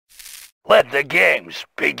Let the games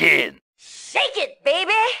begin. Shake it,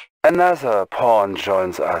 baby! Another pawn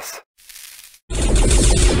joins us.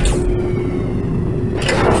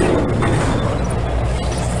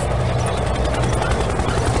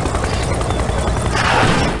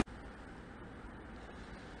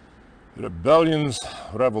 Rebellions,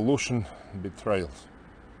 revolution, betrayals.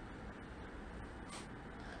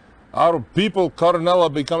 Our people, Colonel, are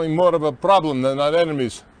becoming more of a problem than our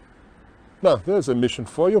enemies. Now, there's a mission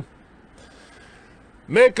for you.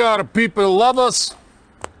 Make our people love us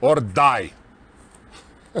or die.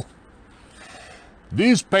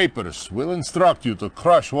 These papers will instruct you to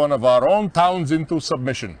crush one of our own towns into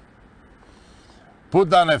submission. Put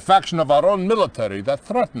down a faction of our own military that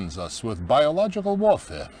threatens us with biological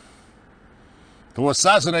warfare. To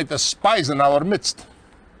assassinate the spies in our midst.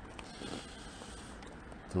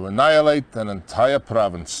 To annihilate an entire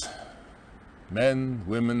province. Men,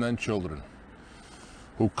 women, and children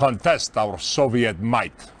who contest our Soviet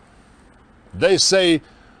might. They say,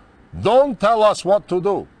 don't tell us what to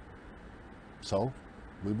do. So,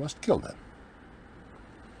 we must kill them.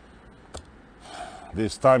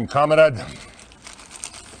 This time, comrade,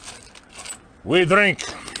 we drink.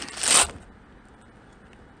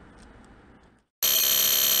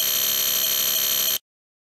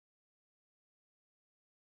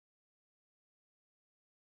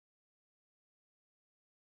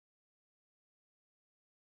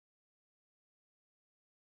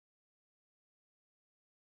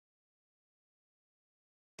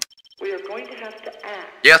 We are going to have to act.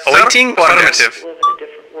 Yes, sir. Awaiting affirmative. Live in a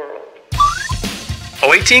different world.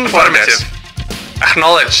 Awaiting affirmative.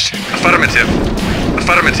 Acknowledged. Affirmative.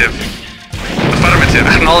 Affirmative. Affirmative.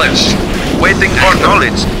 Acknowledged. Waiting.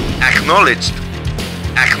 Acknowledged. Acknowledged.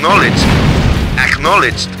 Acknowledged.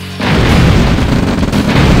 Acknowledged.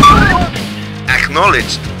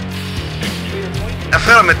 Acknowledged.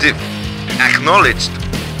 Affirmative. Acknowledged.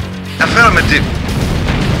 Affirmative.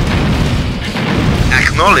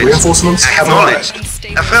 Acknowledged. Reinforcements Acknowledged.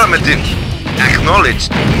 Affirmative.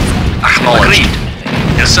 Acknowledged. Acknowledged. Agreed.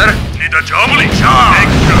 Yes, sir. Need a jumbly charge.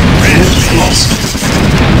 Unit lost.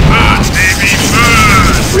 Bird, baby,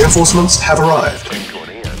 bird. Reinforcements have arrived.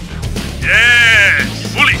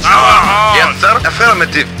 Yes. Fully power. Yes, sir.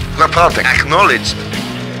 Affirmative. Reporting. Acknowledged.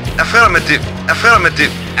 Affirmative.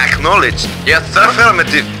 Affirmative. Acknowledged. Yes, sir.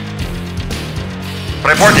 Affirmative.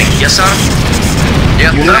 Reporting. Yes, sir.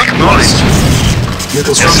 Yes, Unit sir. Acknowledged. New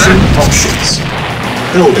construction options.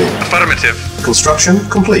 Building. Affirmative. Construction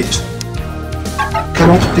complete.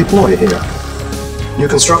 Cannot deploy here. New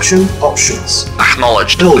construction options.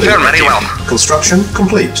 Acknowledged. Building. Very well. Construction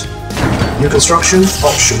complete. New construction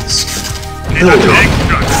options. Building.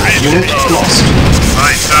 Unit lost.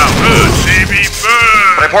 Lights out. Bird, baby,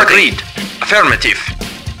 bird. Report agreed. Affirmative.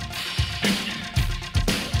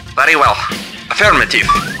 Very well. Affirmative.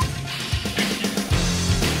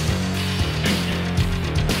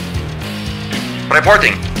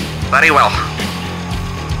 Reporting. Very well.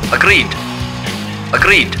 Agreed.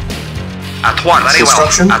 Agreed. At once. Very well.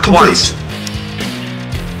 Construction At complete. once.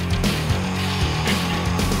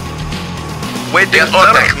 Waiting Yes,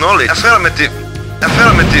 order. sir. Acknowledged. Affirmative.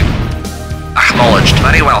 Affirmative. Acknowledged.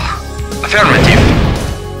 Very well. Affirmative.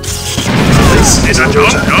 This is Need a under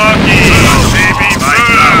jump attack. doggy. Baby,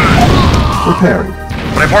 bird. Repairing.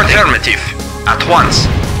 Report affirmative. At once.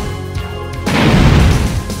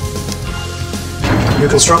 New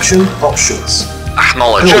construction options.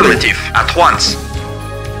 Acknowledged. Building. Affirmative. At once.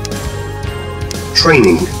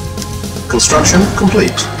 Training. Construction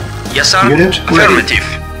complete. Yes, sir. Unit ready. Affirmative.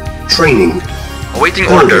 Training. Awaiting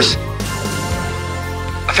Building. orders.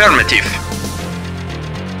 Affirmative.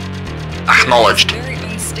 Acknowledged.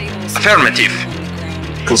 Affirmative.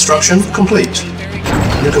 Construction complete.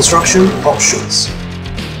 New construction options.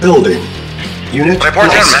 Building. Unit Report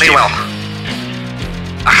lost. very well.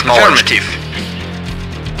 Acknowledged. Affirmative.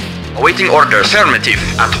 Awaiting orders. Affirmative.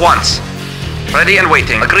 At once. Ready and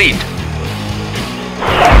waiting. Agreed.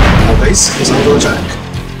 Our base is under attack.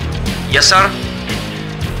 Yes, sir.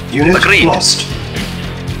 Unit Agreed. lost.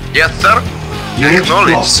 Yes, sir. Unit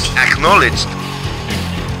Acknowledged. lost. Acknowledged.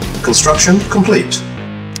 Construction complete.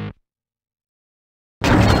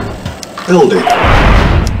 Building.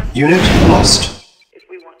 Unit lost. If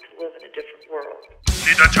we want to live in a different world.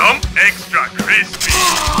 Need a jump extra crispy.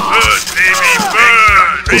 Bird, baby,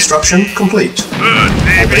 bird. Construction complete. Bird,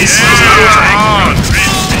 baby, base is under attack. extra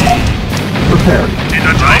crispy. Preparing. Need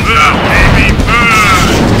a jump bird, baby,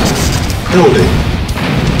 bird. Building.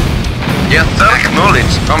 Yes, sir.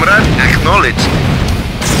 Acknowledged. Comrade. Acknowledged.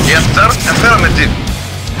 Yes, sir. Affirmative.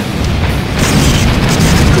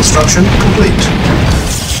 Construction complete.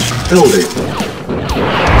 Building.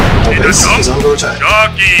 Our base is under attack.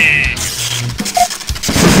 Jockey.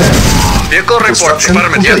 Prepare. Vehicle report. Construction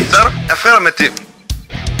Affirmative. Yes, complete. sir. Affirmative.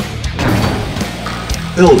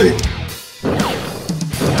 Building.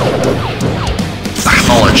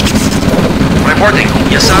 Acknowledged. Reporting.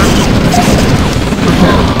 Yes, sir.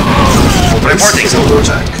 Our base Reporting. is under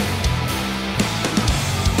attack.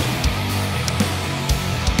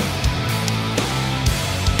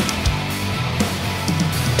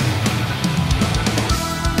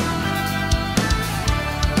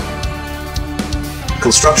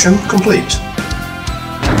 Construction complete.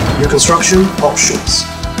 New construction options.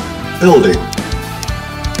 Building.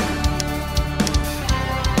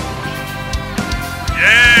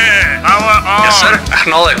 Yeah. Power on. Yes, sir.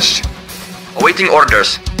 Acknowledged. Awaiting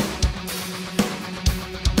orders.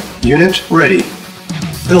 Unit ready.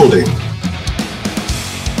 Building.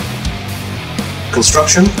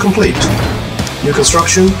 Construction complete. New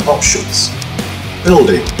construction options.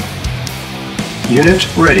 Building. Unit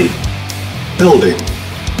ready. Building.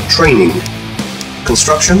 Training.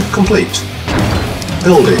 Construction complete.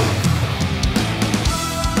 Building.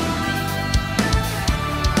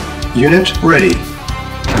 Unit ready.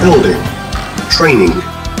 Building. Training.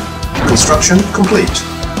 Construction complete.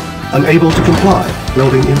 Unable to comply.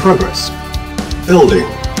 Building in progress. Building.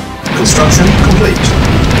 Construction complete.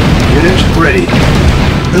 Unit ready.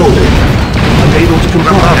 Building. Unable to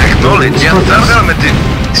comply. Building Acknowledge. in Yes, sir. progress. Affirmative.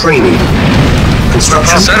 Training.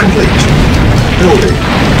 Construction Yes, sir. complete. Building.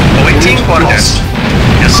 Awaiting Unit orders. lost.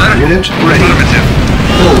 Yes, sir. Unit ready. Affirmative.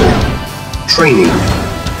 Building. Training.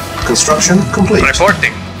 Construction complete.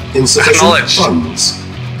 Reporting. Insufficient Acknowledged. funds.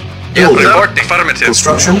 Yes, Building. reporting. Affirmative.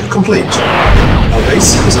 Construction complete. Our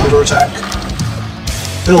base is under attack.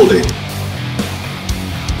 Building.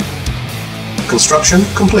 Construction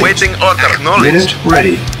complete. Waiting order. Acknowledged. Unit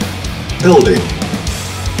ready. Building.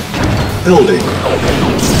 Building.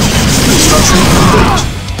 Construction complete.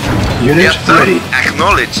 Unit Yes, sir. ready.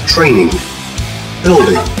 Acknowledged. Training.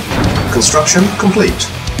 Building. Construction complete.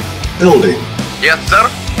 Building. Yes, sir.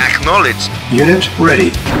 Acknowledged. Unit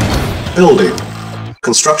ready. Building.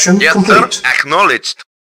 Construction Yes, complete. sir. Acknowledged.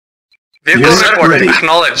 Vehicle Unit report. ready.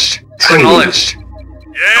 Acknowledged. Training. Acknowledged.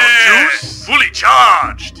 Yeah. Fully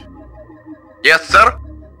charged. Yes, sir.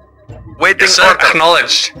 Waiting Yes, sir. order.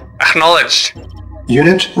 Acknowledged. Acknowledged.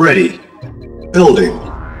 Unit ready. Building.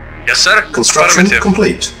 Yes, sir. Construction Affirmative.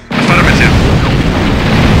 complete. Affirmative.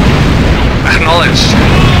 Acknowledged.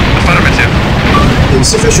 Affirmative.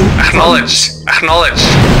 Insufficient Acknowledged. funds. Acknowledged.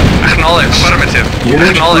 Acknowledged. Affirmative. Unit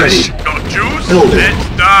Acknowledged. ready. Got juice? Building.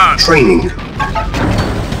 It's done. Training.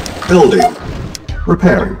 Building.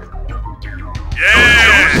 Repairing.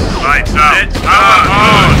 Yeah. Lights out. It's power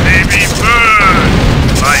on, baby. Burn.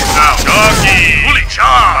 Lights out. Doggy. Fully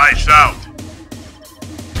charged. Lights out.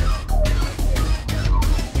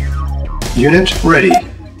 Unit ready.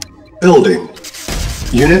 Building.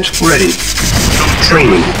 Unit ready.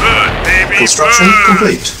 Training. Burn, baby. Construction burn.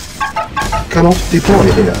 complete. Cannot deploy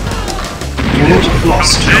here. Unit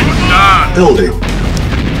lost. It's done. Building.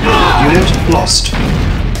 Unit lost.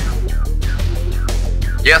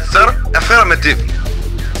 Yes, sir. Affirmative.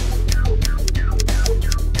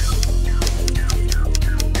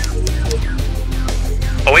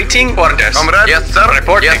 Awaiting orders. Comrade. Yes, sir.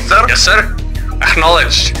 Reporting. Yes, sir. Yes, sir.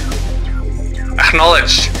 Acknowledged.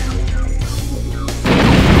 Acknowledged.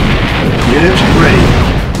 Unit ready.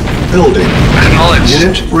 Building. Acknowledged.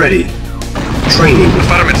 Unit ready. Training.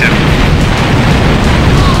 Affirmative.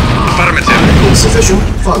 Affirmative. Insufficient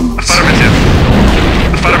funds. Affirmative.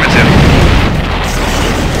 Affirmative.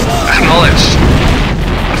 Acknowledged.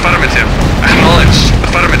 Affirmative. Acknowledged.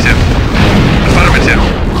 Affirmative. Affirmative.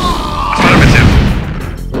 Affirmative.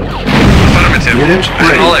 Affirmative. Unit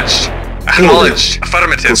ready. Acknowledged. Acknowledged.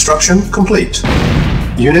 Affirmative. Construction complete.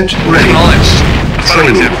 Unit ready. Acknowledged.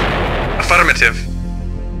 Training. Affirmative. Affirmative.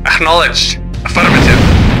 Acknowledged. Affirmative.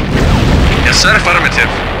 Yes, sir. Affirmative.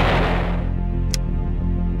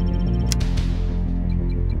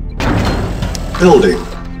 Building.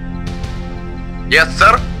 Yes,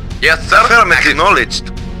 sir. Yes, sir. Affirmative.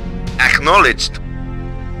 Acknowledged. Acknowledged.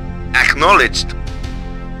 Acknowledged.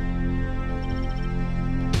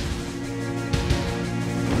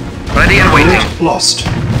 Ready and waiting. Unit lost.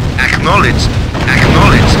 Acknowledged.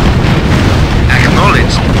 Acknowledged.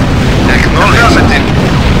 Acknowledged. Acknowledged. Affirmative.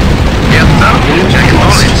 Yes, sir.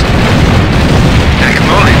 Acknowledged.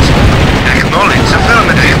 Acknowledged. Acknowledged.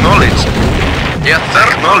 Affirmative. Acknowledged. Yes, sir.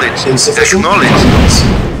 Acknowledged. Insufficient Acknowledged. funds.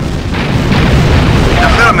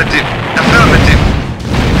 Affirmative. Affirmative.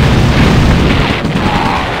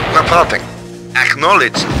 Reporting.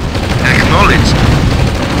 Acknowledged. Acknowledged.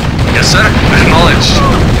 Yes, sir. Acknowledged.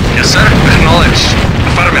 Yes, sir. Acknowledged.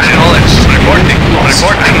 Affirmative. Acknowledged.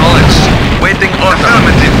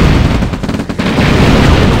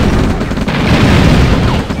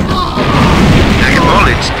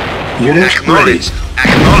 Unit Acknowledged.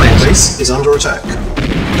 ready. Acknowledged. Base is under attack.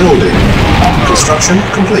 Building. Construction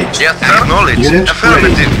complete. Yes, sir. Acknowledged. Unit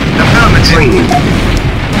Affirmative. ready. Affirmative. Training.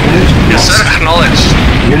 Unit Yes, lost. sir. Acknowledged.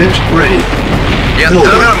 Unit ready. Yes,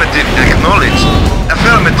 Building. affirmative. Acknowledged.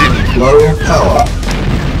 Affirmative. Low power.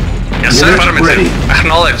 Yes, sir. Unit Affirmative. ready.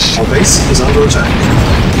 Acknowledged. Our base is under attack.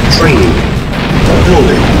 Training.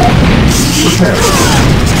 Building. Repairing.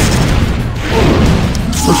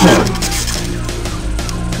 Repairing.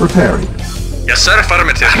 Repairing. Yes, sir.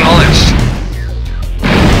 Affirmative. Acknowledged.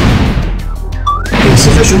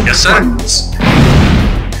 Insufficient Yes, sir. funds.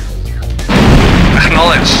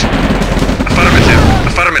 Acknowledged. Affirmative.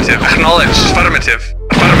 Affirmative. Acknowledged. Affirmative.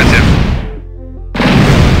 Affirmative.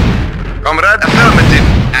 Comrade. Affirmative.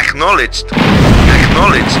 Acknowledged.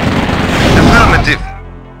 Acknowledged. Affirmative.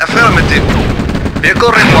 Affirmative. Vehicle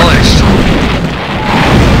acknowledged.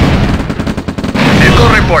 Vehicle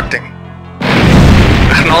reporting.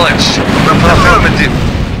 Acknowledged. Affirmative.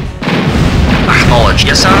 Acknowledged.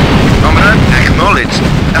 Yes, sir. Comrade. Acknowledged.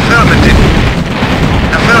 Affirmative.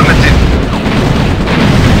 Affirmative.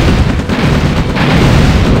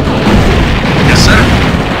 Yes, sir.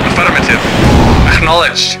 Affirmative.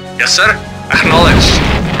 Acknowledged. Yes, sir. Acknowledged.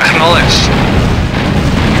 Acknowledged.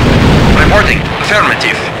 Reporting.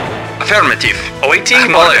 Affirmative. Affirmative. Awaiting.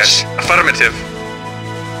 Acknowledged. Affirmative.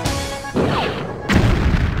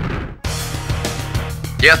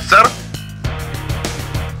 Yes, sir.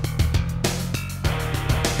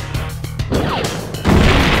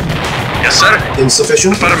 Yes, sir.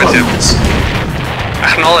 Insufficient Affirmative. funds.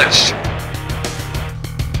 Acknowledged.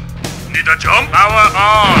 Need a jump? Power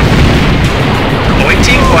on!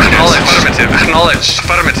 Awaiting. Acknowledged. Affirmative. Acknowledged.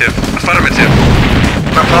 Affirmative. Affirmative.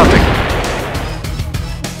 Reporting.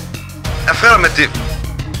 Affirmative.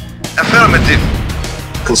 Affirmative.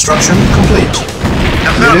 Construction complete.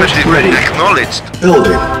 Affirmative. Unit ready. Acknowledged.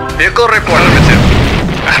 Building. Vehicle report. Affirmative.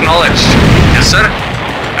 Acknowledged. Yes, sir.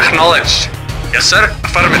 Acknowledged. Yes, sir.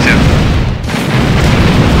 Affirmative.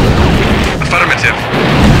 Affirmative.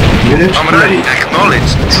 Unit Comrade. ready.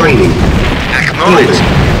 Acknowledged. Training. Acknowledged.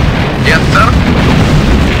 Yes, sir.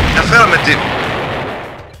 Affirmative.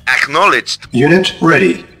 Acknowledged. Unit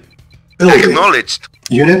ready. Building. Acknowledged.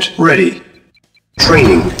 Unit ready.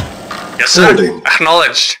 Training. Yes, sir. Building.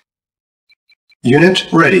 Acknowledged. Unit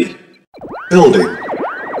ready. Building.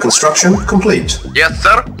 Construction complete. Yes,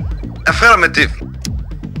 sir. Affirmative.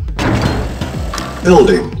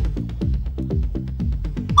 Building.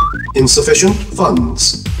 Insufficient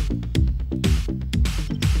funds.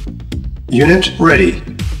 Unit ready.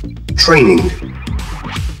 Training.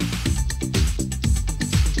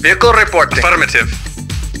 Vehicle reporting. Affirmative.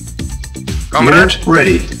 Comrade. Unit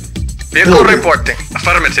ready. Vehicle Building. reporting.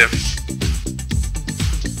 Affirmative.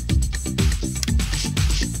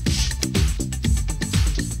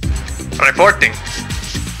 Reporting.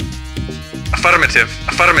 Affirmative.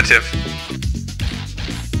 Affirmative.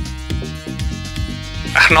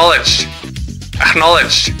 Acknowledged.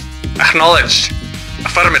 Acknowledged. Acknowledged.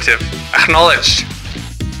 Affirmative. Acknowledged.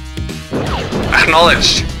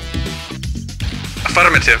 Acknowledged.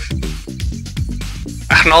 Affirmative.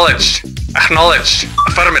 Acknowledged. Acknowledged.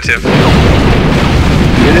 Affirmative.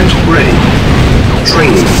 Unit ready.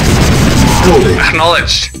 Training. Building.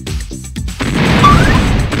 Acknowledged.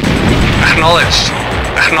 Acknowledged.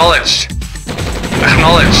 Acknowledged.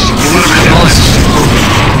 Acknowledged. Acknowledged.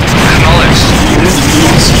 Acknowledged. Unit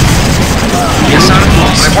lost. Yes, sir.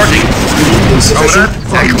 Reporting. Insufficient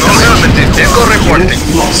Comrade. funds. Acknowledged. Vehicle reporting.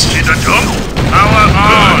 Unit lost. Need a jump? Power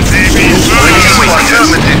on, baby!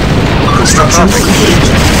 Affirmative. Construction complete.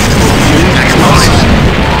 Acknowledged.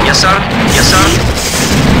 Yes, sir. Yes, sir.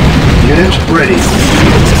 Unit ready.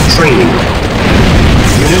 Training.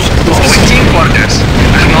 Unit lost. Awaiting orders.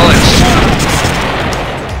 Acknowledged.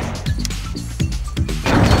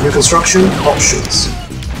 New construction options.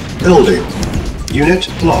 Building. Unit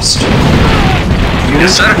lost. Unit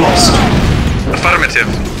Yes, sir. lost. Affirmative.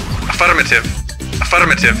 Affirmative.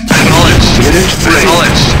 Affirmative. Acknowledged. Unit ready.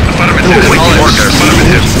 Acknowledged. Affirmative. Building. Acknowledged.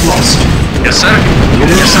 Affirmative. Unit lost. Yes, sir.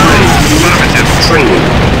 Unit Yes, sir. ready. Affirmative. Training.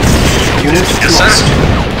 Unit Yes, sir. lost.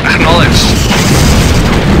 Acknowledged.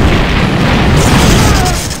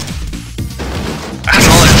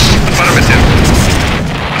 Acknowledged. Affirmative.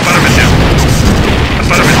 Affirmative.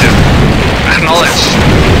 Affirmative. Acknowledged.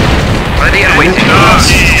 Ready and waiting.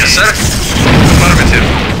 Yes, sir. Affirmative.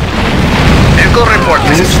 Vehicle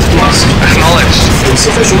reporting. Unit lost. Acknowledged.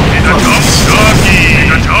 Insufficient Need a jump? funds. Doggy!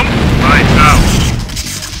 Need a jump? Right now!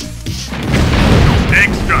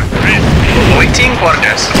 Extra crispy! Awaiting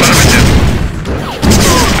orders. Affirmative.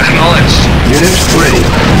 Acknowledged. Unit ready.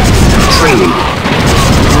 Training.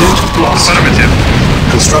 Unit lost. Affirmative.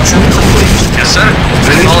 Construction complete. Yes, sir.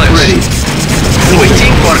 Unit Acknowledged. ready.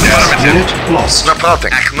 Awaiting orders. Unit lost.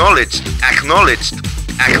 Reporting. Acknowledged. Acknowledged.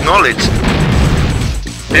 Acknowledged.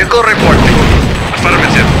 Vehicle reporting.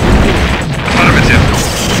 Affirmative. Affirmative.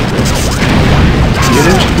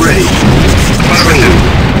 Unit ready. Affirmative.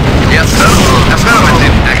 Yes, sir.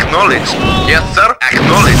 Affirmative. Acknowledged. Yes, sir.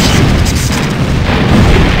 Acknowledged.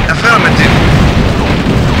 Affirmative.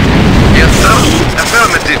 Yes, sir.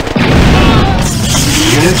 Affirmative.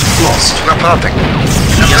 Unit lost. Reporting.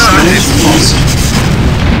 Unit Affirmative. lost.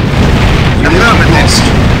 Unit Affirmative. lost.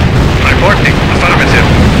 Reporting. Affirmative.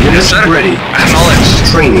 Unit Yes, sir. ready. Acknowledged.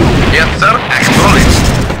 Training. Yes, sir. Acknowledged.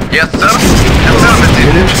 Yes, sir. Affirmative.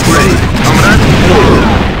 Unit ready. Comrade. Order.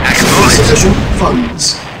 Acknowledged. Insufficient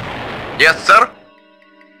funds. Yes, sir.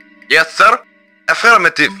 Yes, sir.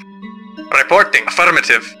 Affirmative. Reporting.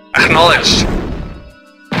 Affirmative. Acknowledged.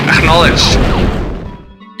 Acknowledged.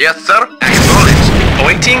 Yes, sir. Acknowledged.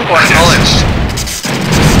 Awaiting orders. Acknowledged.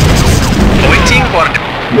 Awaiting orders.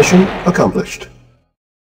 Mission accomplished.